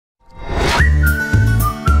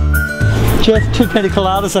Jeff, 2 pina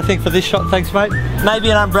coladas, I think, for this shot. Thanks, mate. Maybe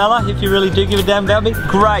an umbrella, if you really do give a damn about me.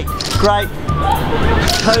 Great, great.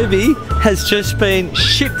 Toby has just been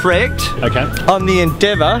shipwrecked on the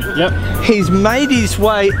Endeavour. Yep. He's made his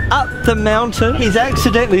way up the mountain. He's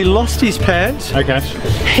accidentally lost his pants. Okay.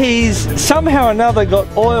 He's somehow or another got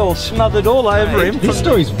oil smothered all over him. This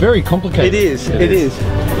story's very complicated. It is.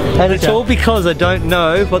 And it's all because I don't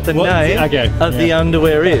know what the name of the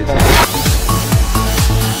underwear is.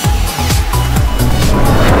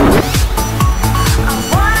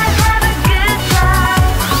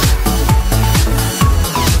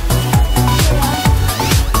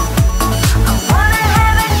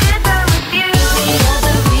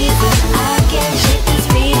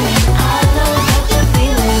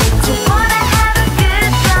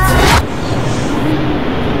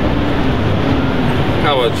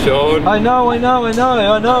 Sean. I know. You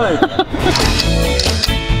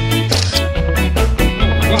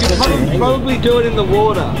can probably do it in the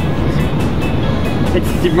water.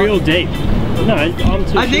 It's real deep. No, I'm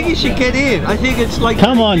too I think you should get in. I think it's like...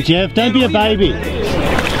 Come on, Jeff, don't be a baby.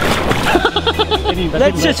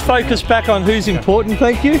 Let's just focus back on who's important,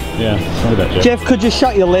 thank you. Yeah, it's not about Jeff. Jeff, could you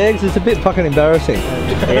shut your legs? It's a bit fucking embarrassing.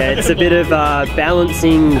 Yeah, it's a bit of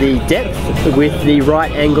balancing the depth with the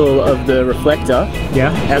right angle of the reflector.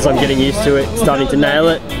 Yeah. As I'm getting used to it, starting to nail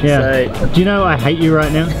it. Yeah. So. Do you know I hate you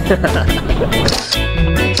right now?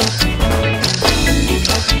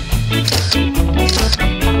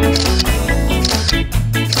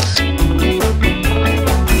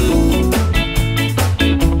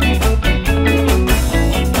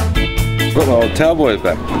 Got my old towel boys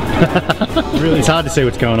back. Really, it's hard to see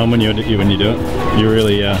what's going on when you do it. You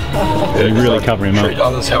really cover him up. Treat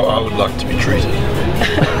others how I would like to be treated.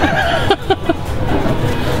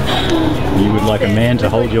 You would like a man to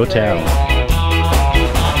hold your towel.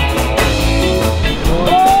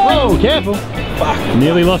 Oh, careful! Fuck.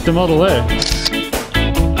 Nearly lost a model there.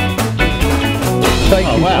 Thank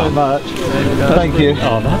you so much. Thank you.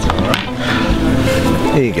 Oh, that's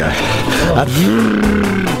alright. Here you go.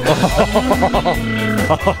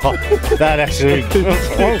 That actually...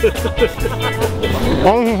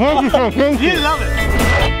 You love it.